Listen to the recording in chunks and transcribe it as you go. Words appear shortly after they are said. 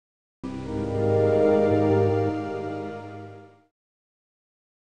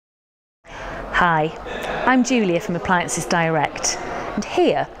Hi, I'm Julia from Appliances Direct, and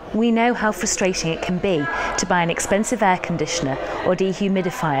here we know how frustrating it can be to buy an expensive air conditioner or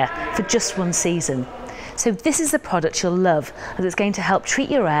dehumidifier for just one season. So this is the product you'll love, as it's going to help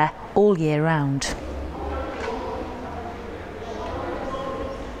treat your air all year round.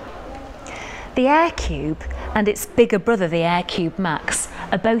 The Aircube and its bigger brother, the Aircube Max,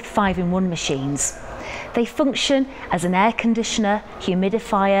 are both 5-in-1 machines. They function as an air conditioner,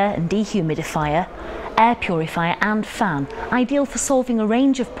 humidifier and dehumidifier, air purifier and fan, ideal for solving a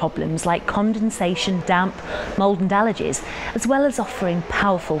range of problems like condensation, damp, mould and allergies, as well as offering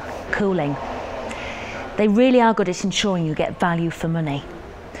powerful cooling. They really are good at ensuring you get value for money.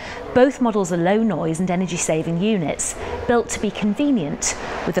 Both models are low noise and energy saving units, built to be convenient,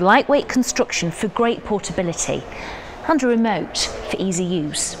 with a lightweight construction for great portability and a remote for easy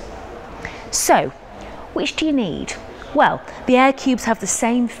use. So, which do you need? Well, the Aircubes have the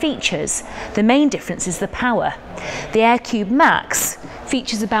same features. The main difference is the power. The Aircube Max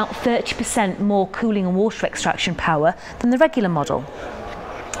features about 30% more cooling and water extraction power than the regular model.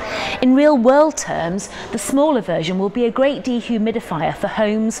 In real world terms, the smaller version will be a great dehumidifier for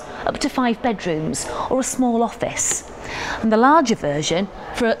homes up to 5 bedrooms or a small office, and the larger version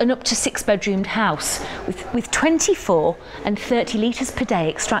for an up to 6-bedroomed house with 24 and 30 litres per day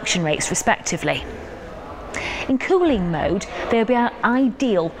extraction rates respectively. In cooling mode, they'll be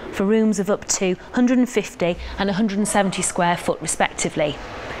ideal for rooms of up to 150 and 170 square foot respectively,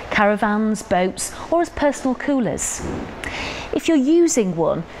 caravans, boats or as personal coolers. If you're using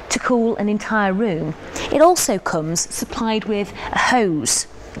one to cool an entire room, it also comes supplied with a hose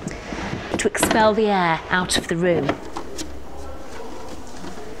to expel the air out of the room.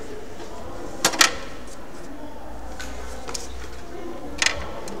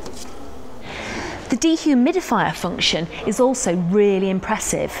 The dehumidifier function is also really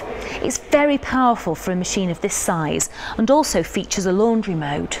impressive. It's very powerful for a machine of this size and also features a laundry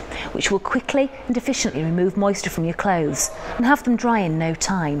mode, which will quickly and efficiently remove moisture from your clothes and have them dry in no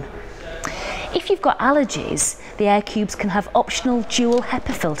time. If you've got allergies, the Aircubes can have optional dual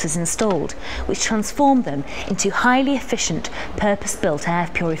HEPA filters installed, which transform them into highly efficient, purpose-built air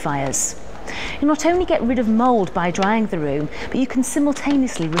purifiers. You'll not only get rid of mould by drying the room, but you can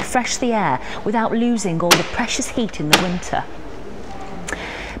simultaneously refresh the air without losing all the precious heat in the winter.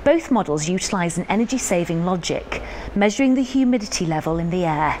 Both models utilise an energy-saving logic, measuring the humidity level in the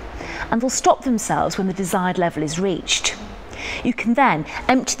air, and will stop themselves when the desired level is reached. You can then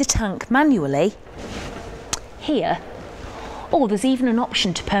empty the tank manually here, or there's even an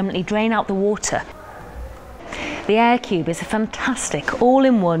option to permanently drain out the water. The Aircube is a fantastic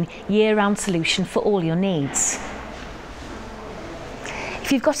all-in-one year-round solution for all your needs.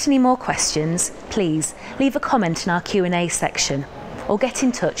 If you've got any more questions, please leave a comment in our Q&A section or get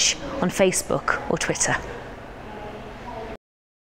in touch on Facebook or Twitter.